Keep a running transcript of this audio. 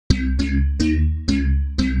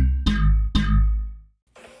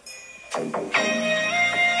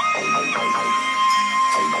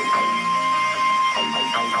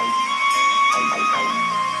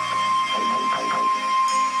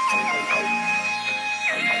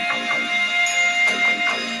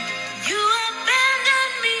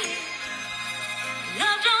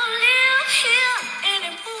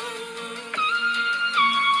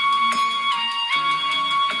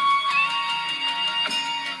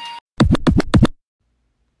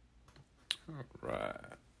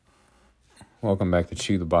Welcome back to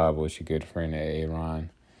Chew the Bible. It's your good friend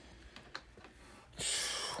Aaron.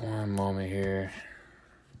 One moment here.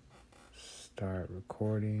 Start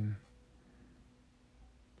recording.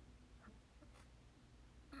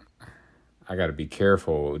 I gotta be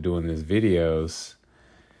careful doing these videos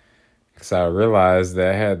because I realized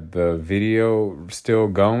that I had the video still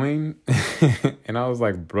going and I was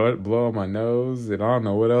like blowing my nose and I don't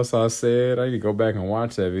know what else I said. I need to go back and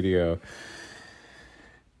watch that video.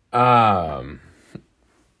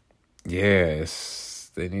 Yes,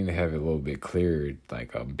 they need to have it a little bit cleared,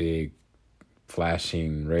 like a big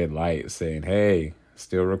flashing red light saying, hey,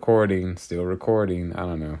 still recording. I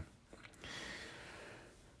don't know.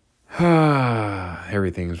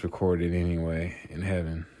 Everything's recorded anyway in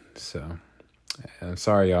heaven. So I'm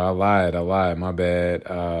sorry, y'all. I lied. My bad.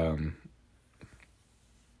 I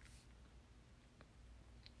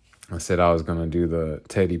said I was going to do the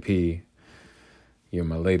Teddy P. You're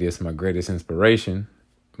my latest, my greatest inspiration.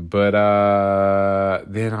 But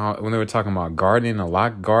then when they were talking about garden, a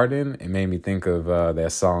locked garden, it made me think of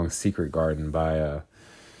that song Secret Garden by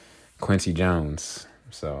Quincy Jones.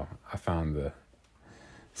 So I found the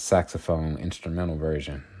saxophone instrumental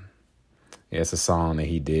version. Yeah, it's a song that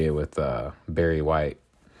he did with Barry White.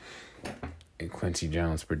 And Quincy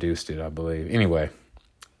Jones produced it, I believe. Anyway,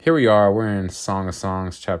 here we are. We're in Song of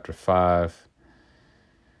Songs, chapter 5.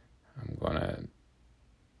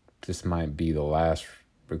 This might be the last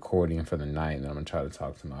recording for the night, and I'm going to try to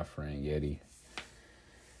talk to my friend Yeti.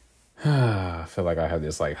 I feel like I have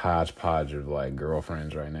this like hodgepodge of like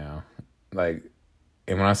girlfriends right now. Like,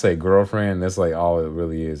 and when I say girlfriend, that's like all it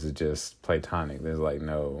really is just platonic. There's like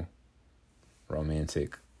nothing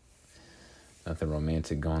romantic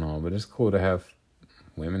going on, but it's cool to have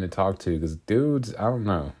women to talk to because dudes, I don't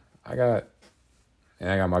know. I got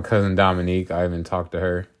my cousin Dominique. I even talked to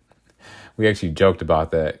her. We actually joked about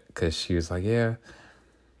that because she was like, yeah,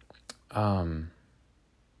 I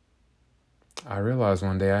realized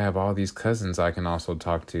one day I have all these cousins I can also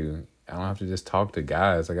talk to. I don't have to just talk to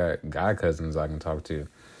guys. I got guy cousins I can talk to.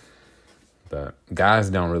 But guys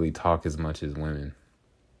don't really talk as much as women.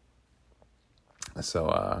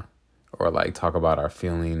 So, or like talk about our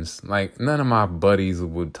feelings. Like none of my buddies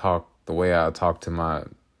would talk the way I talk to my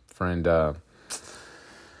friend,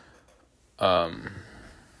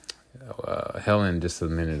 Helen just a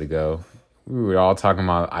minute ago. We were all talking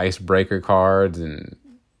about icebreaker cards and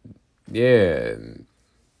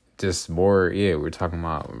just more. Yeah, we're talking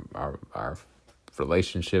about our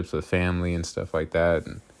relationships with family and stuff like that.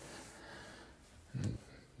 And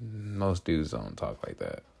most dudes don't talk like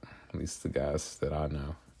that. At least the guys that I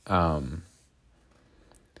know.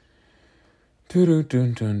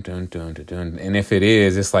 And if it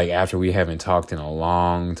is, it's like after we haven't talked in a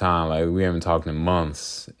long time, like we haven't talked in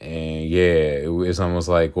months. And it's almost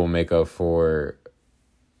like we'll make up for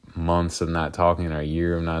months of not talking or a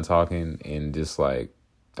year of not talking in just like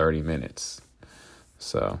 30 minutes.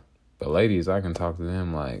 So, but ladies, I can talk to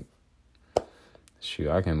them like, shoot,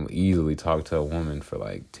 I can easily talk to a woman for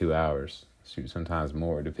like 2 hours. Shoot, sometimes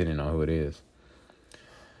more, depending on who it is.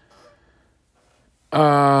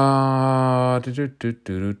 All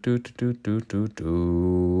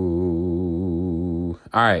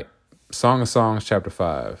right, Song of Songs, chapter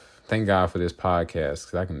 5. Thank God for this podcast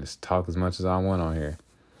because I can just talk as much as I want on here.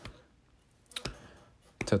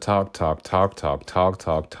 To talk.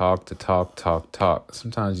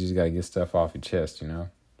 Sometimes you just gotta get stuff off your chest, you know.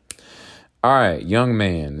 All right, young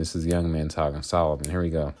man. This is young man talking. Solomon. Here we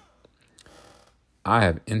go. I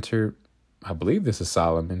have entered. I believe this is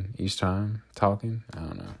Solomon each time talking. I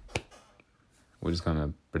don't know. We're just going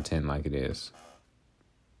to pretend like it is.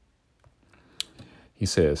 He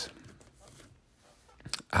says,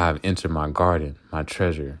 I have entered my garden, my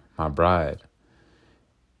treasure, my bride.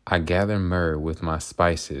 I gather myrrh with my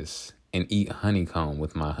spices and eat honeycomb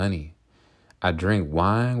with my honey. I drink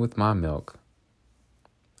wine with my milk.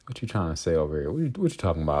 What you trying to say over here? What you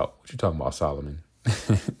talking about? What you talking about, Solomon?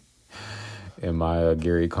 In my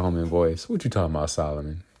Gary Coleman voice. What you talking about,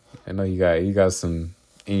 Solomon? I know you got some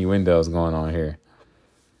innuendos going on here.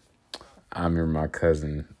 I remember my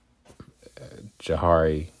cousin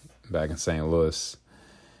Jahari back in St. Louis,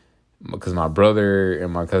 because my brother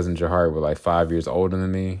and my cousin Jahari were like 5 years older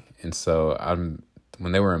than me, and so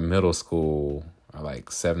when they were in middle school, or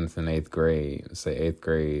like 7th and 8th grade, say 8th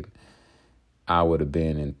grade, I would have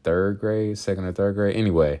been in 3rd grade, 2nd or 3rd grade.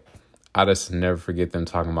 Anyway, I just never forget them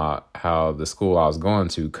talking about how the school I was going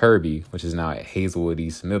to, Kirby, which is now at Hazelwood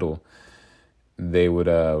East Middle, they would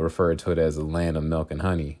refer to it as the land of milk and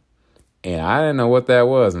honey. And I didn't know what that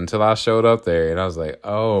was until I showed up there, and I was like,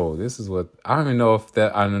 "Oh, this is what." I don't even know if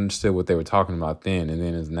that I understood what they were talking about then, and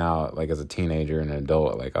then it's now like as a teenager and an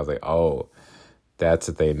adult, like I was like, "Oh, that's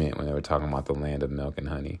what they meant when they were talking about the land of milk and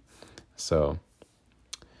honey." So,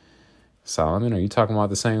 Solomon, are you talking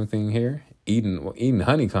about the same thing here? Eating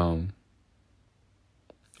honeycomb.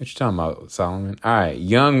 What you talking about, Solomon? All right,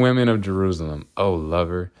 young women of Jerusalem, oh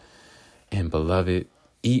lover and beloved,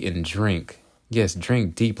 eat and drink. Yes,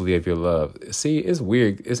 drink deeply of your love. See, it's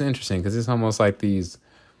weird. It's interesting because it's almost like these.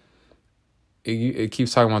 It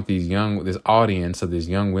keeps talking about this audience of these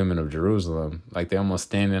young women of Jerusalem, like they're almost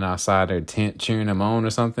standing outside their tent cheering them on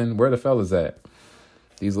or something. Where the fellas at?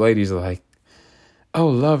 These ladies are like, "Oh,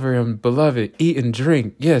 lover and beloved, eat and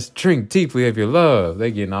drink. Yes, drink deeply of your love."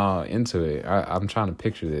 They getting all into it. I'm trying to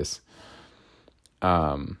picture this.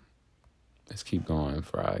 Let's keep going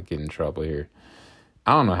before I get in trouble here.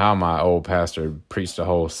 I don't know how my old pastor preached a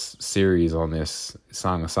whole series on this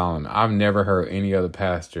Song of Solomon. I've never heard any other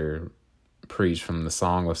pastor preach from the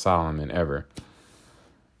Song of Solomon ever.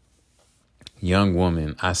 Young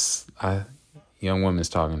woman, young woman's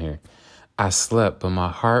talking here. I slept, but my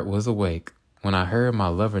heart was awake when I heard my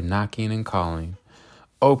lover knocking and calling.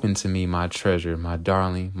 Open to me, my treasure, my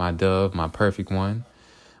darling, my dove, my perfect one.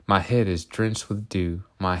 My head is drenched with dew,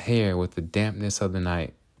 my hair with the dampness of the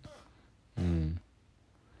night.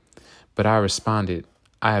 But I responded,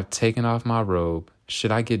 I have taken off my robe.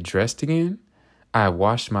 Should I get dressed again? I have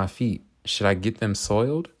washed my feet. Should I get them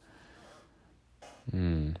soiled?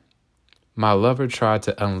 My lover tried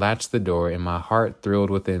to unlatch the door, and my heart thrilled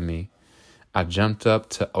within me. I jumped up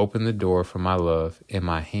to open the door for my love, and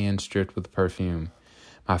my hands dripped with perfume.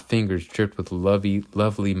 My fingers dripped with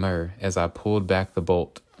lovely myrrh as I pulled back the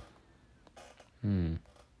bolt. How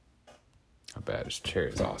bad his chair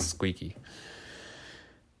is all squeaky.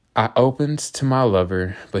 I opened to my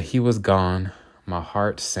lover, but he was gone. My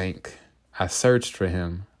heart sank. I searched for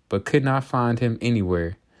him, but could not find him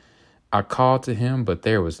anywhere. I called to him, but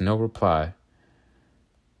there was no reply.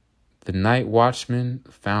 The night watchmen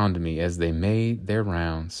found me as they made their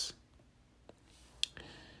rounds.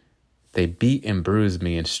 They beat and bruised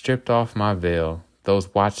me and stripped off my veil.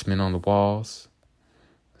 Those watchmen on the walls.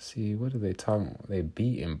 See, what are they talking about? They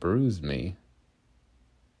beat and bruised me.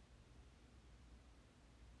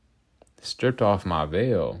 Stripped off my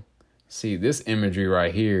veil. See, this imagery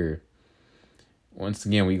right here, once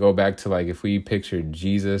again, we go back to like if we picture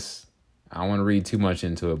Jesus. I don't want to read too much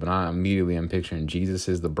into it, but I'm picturing Jesus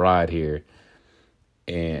is the bride here.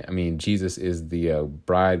 And I mean, Jesus is the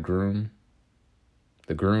bridegroom,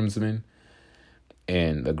 the groomsman,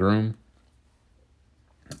 and the groom.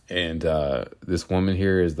 And this woman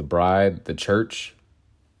here is the bride, the church.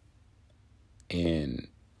 And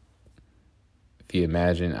if you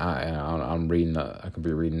imagine, I'm reading, I could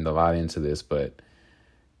be reading a lot into this,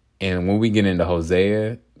 and when we get into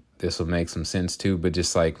Hosea, this will make some sense too, but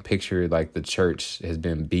just like picture like the church has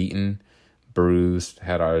been beaten, bruised,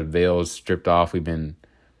 had our veils stripped off. We've been,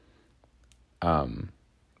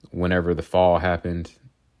 whenever the fall happened.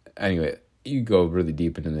 Anyway, you go really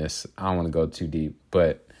deep into this. I don't want to go too deep,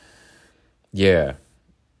 but yeah,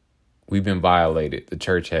 we've been violated. The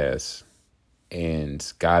church has,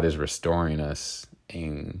 and God is restoring us,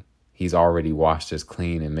 and he's already washed us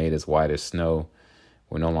clean and made us white as snow.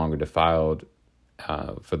 We're no longer defiled.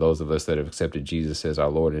 For those of us that have accepted Jesus as our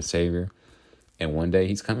Lord and Savior. And one day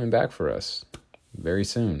he's coming back for us very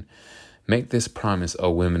soon. Make this promise,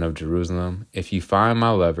 O women of Jerusalem. If you find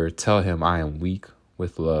my lover, tell him I am weak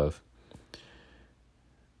with love.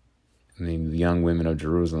 And then the young women of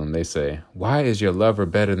Jerusalem, they say, why is your lover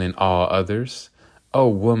better than all others? O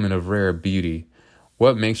woman of rare beauty,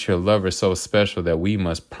 what makes your lover so special that we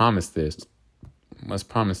must promise this?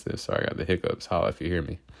 Sorry, I got the hiccups. Holla if you hear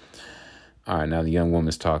me. All right, now the young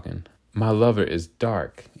woman's talking. My lover is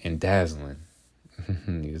dark and dazzling.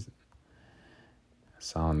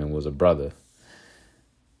 Solomon was a brother.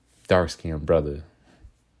 Dark-skinned brother.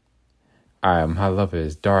 All right, my lover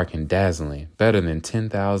is dark and dazzling, better than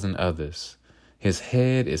 10,000 others. His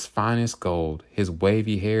head is finest gold. His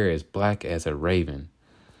wavy hair is black as a raven.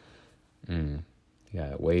 He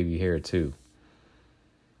got wavy hair too.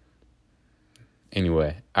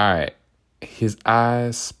 Anyway, all right. His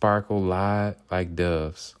eyes sparkle light like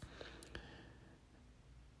doves.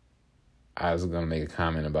 I was going to make a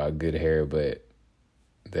comment about good hair, but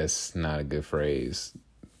that's not a good phrase.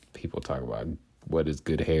 People talk about what is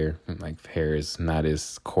good hair. Like hair is not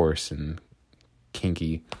as coarse and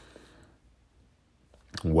kinky,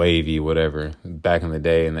 wavy, whatever. Back in the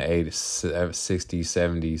day, in the 80s, 60s,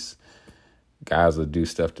 70s, guys would do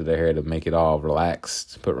stuff to their hair to make it all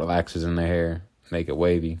relaxed. Put relaxers in their hair, make it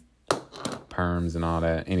wavy. perms and all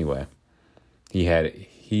that. Anyway,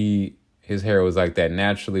 his hair was like that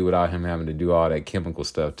naturally without him having to do all that chemical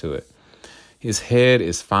stuff to it. His head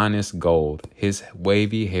is finest gold. His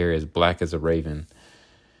wavy hair is black as a raven.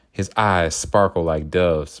 His eyes sparkle like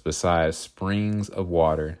doves beside springs of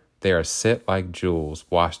water. They are set like jewels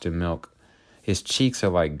washed in milk. His cheeks are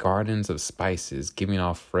like gardens of spices giving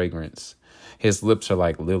off fragrance. His lips are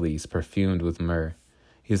like lilies perfumed with myrrh.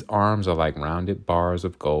 His arms are like rounded bars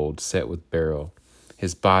of gold set with beryl.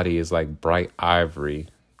 His body is like bright ivory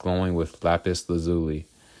glowing with lapis lazuli.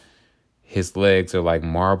 His legs are like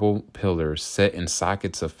marble pillars set in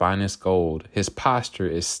sockets of finest gold. His posture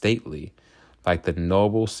is stately, like the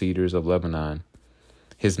noble cedars of Lebanon.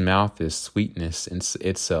 His mouth is sweetness in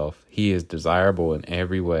itself. He is desirable in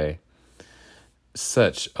every way.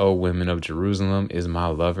 Such, O women of Jerusalem, is my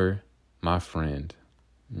lover, my friend.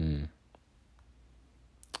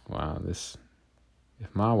 Wow, if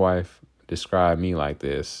my wife described me like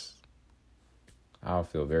this, I'll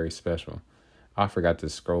feel very special. I forgot to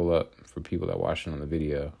scroll up for people that watch it on the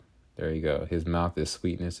video. There you go. His mouth is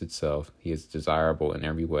sweetness itself. He is desirable in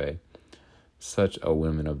every way. Such, O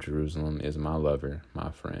women of Jerusalem, is my lover,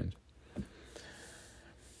 my friend.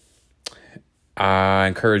 I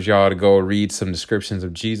encourage y'all to go read some descriptions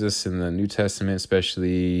of Jesus in the New Testament,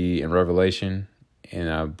 especially in Revelation. And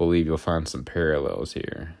I believe you'll find some parallels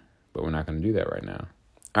here. But we're not going to do that right now.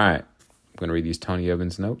 All right. I'm going to read these Tony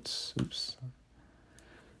Evans notes.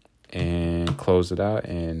 And close it out.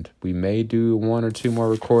 And we may do 1 or 2 more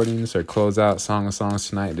recordings or close out Song of Songs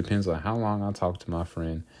tonight. It depends on how long I talk to my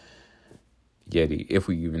friend Yeti, if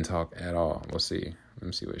we even talk at all. We'll see. Let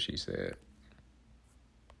me see what she said.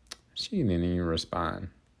 She didn't even respond.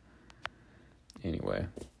 Anyway.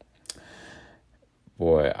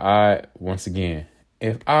 Boy, once again,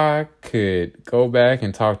 if I could go back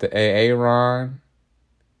and talk to Aaron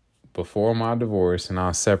before my divorce and I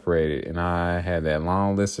was separated and I had that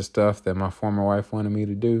long list of stuff that my former wife wanted me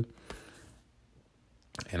to do,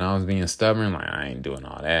 and I was being stubborn, like, I ain't doing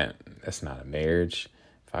all that. That's not a marriage.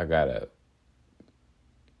 If I gotta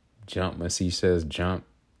jump when she says jump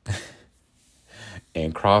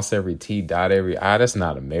and cross every T, dot every I, that's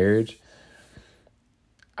not a marriage.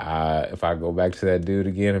 If I go back to that dude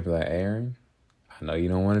again and be like, Aaron, I know you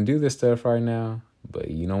don't want to do this stuff right now, but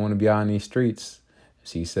you don't want to be out in these streets. If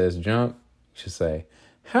she says jump, you should say,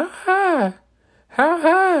 how high? How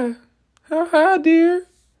high? How high, dear?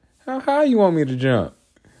 How high you want me to jump?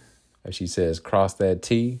 If she says cross that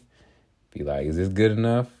T, be like, is this good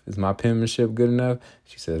enough? Is my penmanship good enough?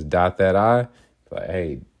 She says dot that I. Be like,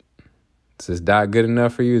 hey, is this dot good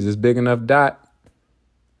enough for you? Is this big enough dot?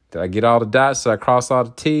 Did I get all the dots? Did I cross all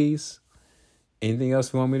the T's? Anything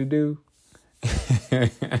else you want me to do?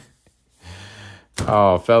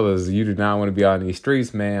 Oh, fellas, you do not want to be out in these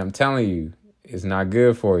streets, man. I'm telling you, it's not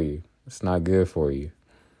good for you. It's not good for you.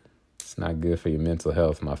 It's not good for your mental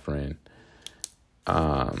health, my friend.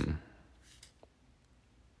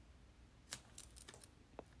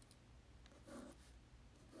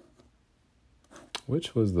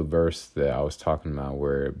 Which was the verse that I was talking about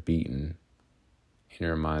where beaten, and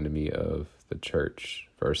it reminded me of the church,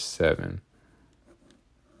 verse 7.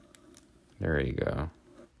 There you go.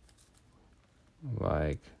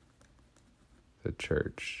 Like the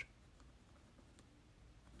church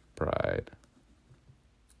bride,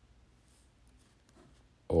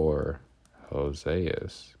 or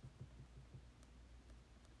Hosea's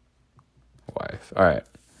wife. All right.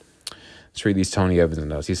 Let's read these Tony Evans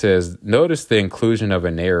notes. He says, notice the inclusion of a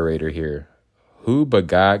narrator here. Who but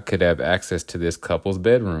God could have access to this couple's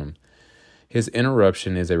bedroom? His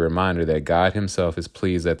interruption is a reminder that God himself is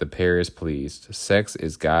pleased that the pair is pleased. Sex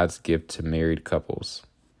is God's gift to married couples.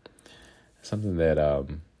 Something that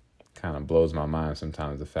kind of blows my mind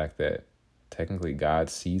sometimes, the fact that technically God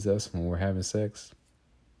sees us when we're having sex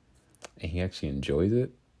and he actually enjoys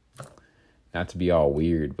it. Not to be all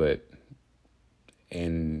weird,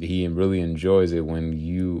 and he really enjoys it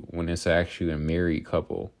when it's actually a married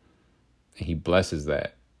couple, and he blesses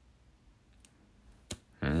that.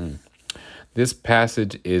 This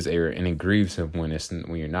passage and it grieves him when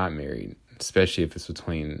you're not married, especially if it's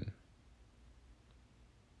between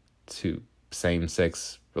two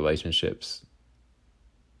same-sex relationships.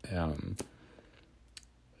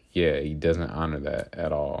 He doesn't honor that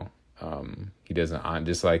at all. He doesn't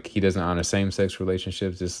honor same-sex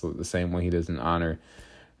relationships, just the same way he doesn't honor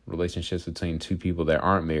relationships between two people that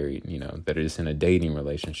aren't married, that are just in a dating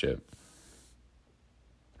relationship.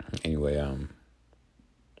 Anyway,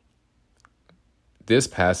 this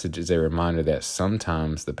passage is a reminder that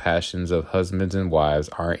sometimes the passions of husbands and wives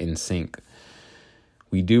are in sync.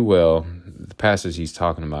 We do well. The passage he's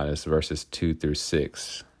talking about is verses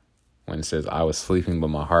 2-6. When it says, I was sleeping, but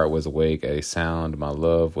my heart was awake at a sound. My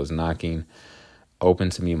love was knocking. Open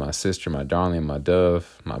to me, my sister, my darling, my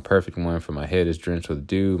dove, my perfect one, for my head is drenched with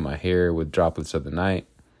dew, my hair with droplets of the night.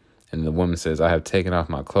 And the woman says, I have taken off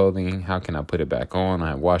my clothing. How can I put it back on? I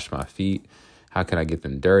have washed my feet. How can I get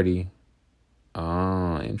them dirty?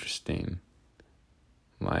 Oh, interesting.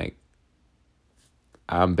 Like,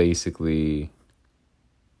 I'm basically...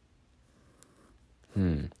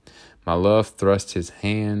 My love thrust his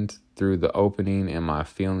hand through the opening, and my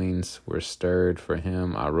feelings were stirred for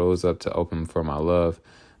him. I rose up to open for my love.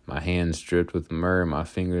 My hands dripped with myrrh, my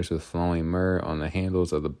fingers with flowing myrrh on the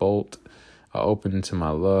handles of the bolt. I opened to my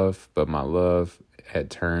love, but my love had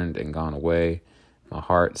turned and gone away. My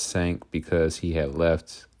heart sank because he had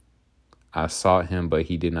left. I sought him, but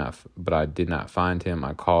I did not find him.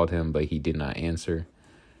 I called him, but he did not answer.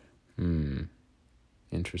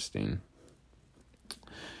 Interesting.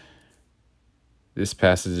 This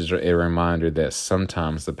passage is a reminder that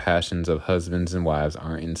sometimes the passions of husbands and wives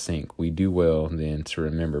aren't in sync. We do well then to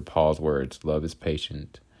remember Paul's words. Love is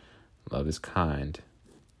patient. Love is kind.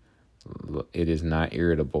 It is not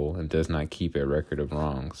irritable and does not keep a record of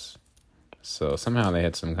wrongs. So somehow they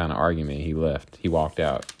had some kind of argument. He left. He walked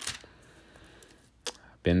out.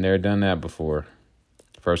 Been there, done that before.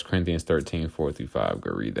 1 Corinthians 13, 4-5.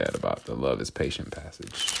 Go read that about the love is patient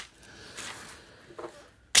passage.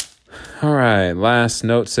 All right, last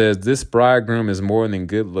note says, this bridegroom is more than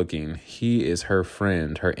good looking. He is her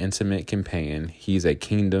friend, her intimate companion. He's a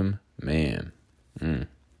kingdom man. He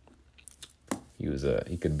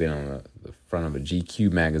could have been on the front of a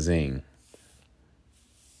GQ magazine.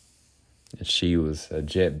 And she was a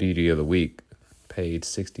Jet Beauty of the Week, page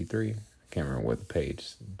 63. I can't remember what the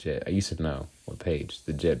page. I used to know what page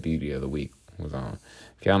the Jet Beauty of the Week was on.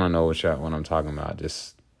 If y'all don't know what I'm talking about,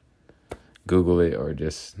 just Google it or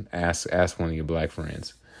just ask one of your black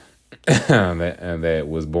friends that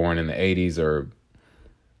was born in the 80s or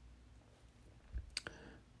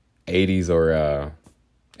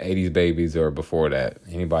 80s babies or before that.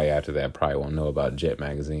 Anybody after that probably won't know about Jet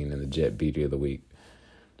Magazine and the Jet Beauty of the Week.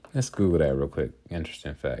 Let's Google that real quick.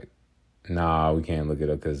 Interesting fact. Nah, we can't look it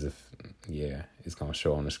up because it's going to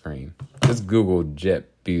show on the screen. Just Google Jet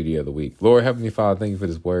Beauty of the Week. Lord, Heavenly Father, thank you for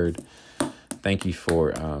this word. Thank you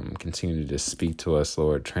for continuing to just speak to us,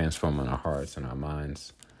 Lord, transforming our hearts and our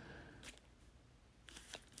minds.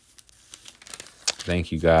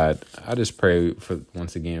 Thank you, God. I just pray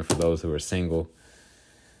once again for those who are single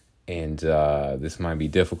and this might be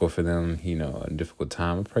difficult for them, a difficult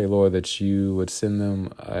time. I pray, Lord, that you would send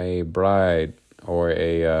them a bride or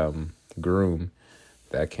a groom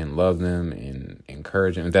that can love them and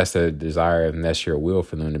encourage them. If that's the desire and that's your will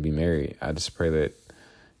for them to be married, I just pray that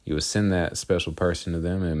you would send that special person to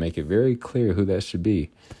them and make it very clear who that should be,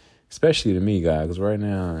 especially to me, God, because right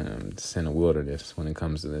now I'm just in a wilderness when it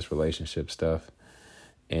comes to this relationship stuff.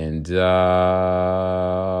 And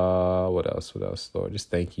what else, Lord? Just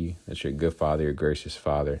thank you that you're a good father, you're a gracious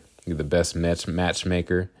father. You're the best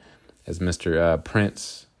matchmaker, as Mr.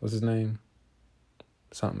 Prince, what's his name?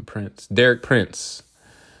 Derek Prince.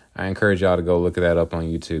 I encourage y'all to go look that up on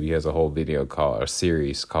YouTube. He has a whole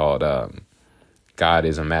series called God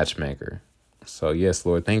is a Matchmaker. So yes,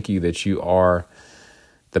 Lord, thank you that you are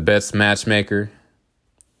the best matchmaker,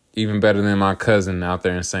 even better than my cousin out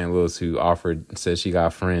there in St. Louis who said she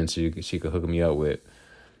got friends she could hook me up with.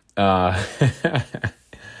 Lord,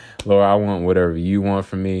 I want whatever you want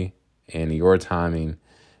from me and your timing.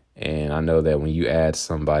 And I know that when you add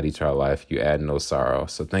somebody to our life, you add no sorrow.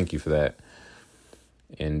 So thank you for that.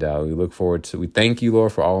 And we thank you,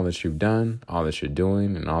 Lord, for all that you've done, all that you're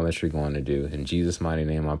doing, and all that you're going to do. In Jesus' mighty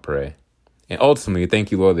name, I pray. And ultimately,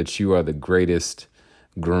 thank you, Lord, that you are the greatest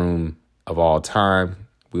groom of all time.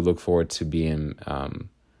 We look forward to being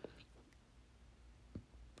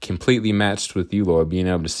completely matched with you, Lord, being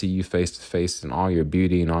able to see you face to face in all your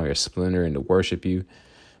beauty and all your splendor and to worship you.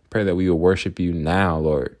 Pray that we will worship you now,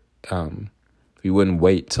 Lord. We wouldn't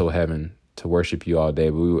wait till heaven to worship you all day,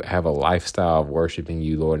 but we would have a lifestyle of worshiping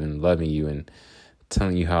you, Lord, and loving you and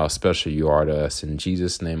telling you how special you are to us. In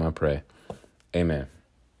Jesus' name I pray. Amen.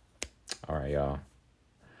 All right, y'all.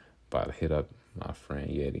 About to hit up my friend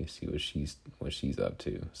Yeti, see what she's up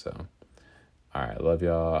to. So, all right, love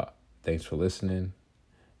y'all. Thanks for listening.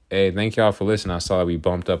 Hey, thank y'all for listening. I saw we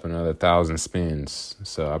bumped up another 1,000 spins.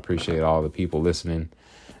 So I appreciate all the people listening.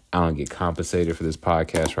 I don't get compensated for this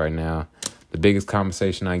podcast right now. The biggest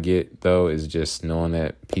compensation I get, though, is just knowing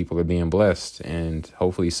that people are being blessed and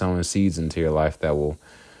hopefully sowing seeds into your life that will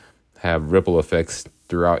have ripple effects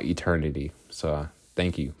throughout eternity. So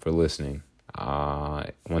thank you for listening.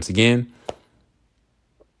 Once again,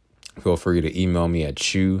 feel free to email me at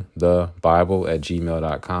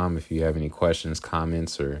chewthebible@gmail.com if you have any questions,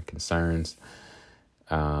 comments, or concerns.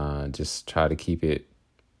 Just try to keep it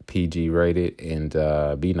PG rated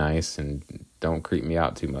and be nice and don't creep me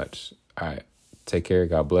out too much. All right. Take care.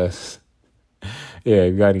 God bless. Yeah,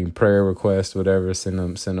 if you got any prayer requests, whatever, send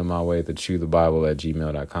them my way to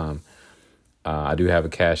chewthebible@gmail.com. I do have a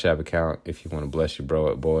Cash App account if you want to bless your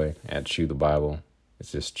boy at Chew the Bible.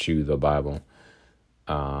 It's just Chew the Bible.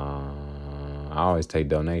 I always take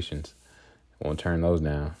donations. Won't turn those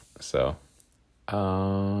down. So,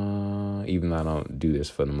 even though I don't do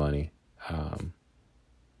this for the money.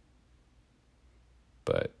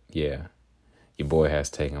 But yeah, your boy has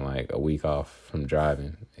taken like a week off from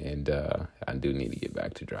driving, and I do need to get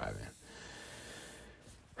back to driving.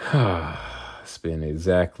 It's been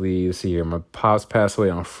exactly, let's see here, my pops passed away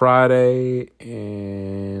on Friday,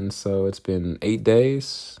 and so it's been 8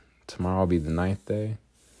 days. Tomorrow will be the 9th day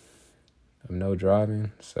of no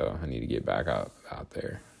driving, so I need to get back out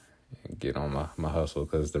there and get on my hustle,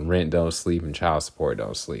 because the rent don't sleep and child support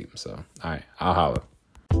don't sleep. So, all right, I'll holler.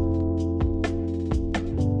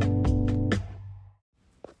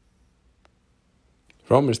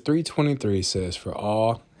 Romans 3:23 says, "For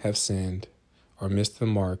all have sinned or missed the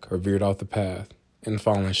mark or veered off the path and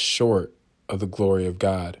fallen short of the glory of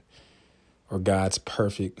God," or God's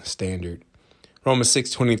perfect standard. Romans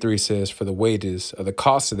 6:23 says, "For the wages of the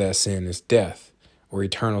cost of that sin is death, or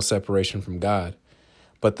eternal separation from God.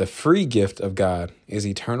 But the free gift of God is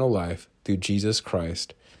eternal life through Jesus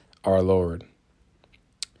Christ our Lord."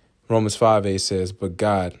 Romans 5:8 says, "But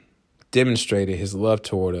God demonstrated his love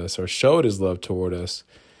toward us," or showed his love toward us,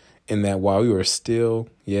 "in that while we were still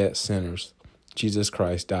yet sinners, Jesus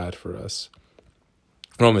Christ died for us."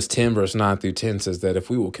 Romans 10 verse 9 through 10 says that if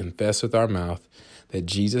we will confess with our mouth that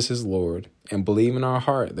Jesus is Lord and believe in our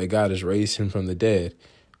heart that God has raised him from the dead,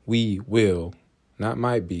 we will, not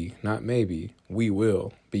might be, not maybe, we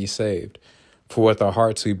will be saved. For with our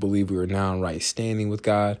hearts we believe we are now in right standing with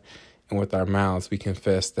God, and with our mouths we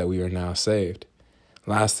confess that we are now saved.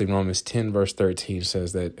 Lastly, Romans 10 verse 13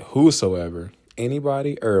 says that whosoever,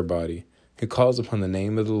 anybody, everybody, who calls upon the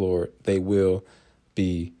name of the Lord, they will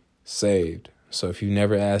be saved. So if you've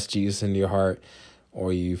never asked Jesus into your heart,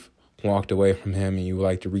 or you've walked away from him and you would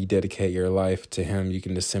like to rededicate your life to him, you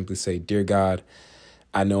can just simply say, "Dear God,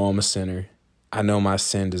 I know I'm a sinner. I know my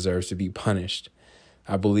sin deserves to be punished.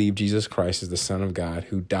 I believe Jesus Christ is the Son of God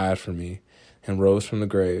who died for me and rose from the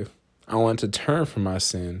grave. I want to turn from my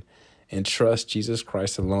sin and trust Jesus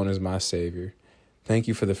Christ alone as my Savior. Thank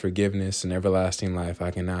you for the forgiveness and everlasting life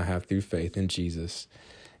I can now have through faith in Jesus.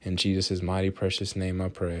 In Jesus' mighty precious name I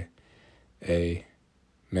pray.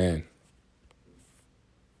 Amen."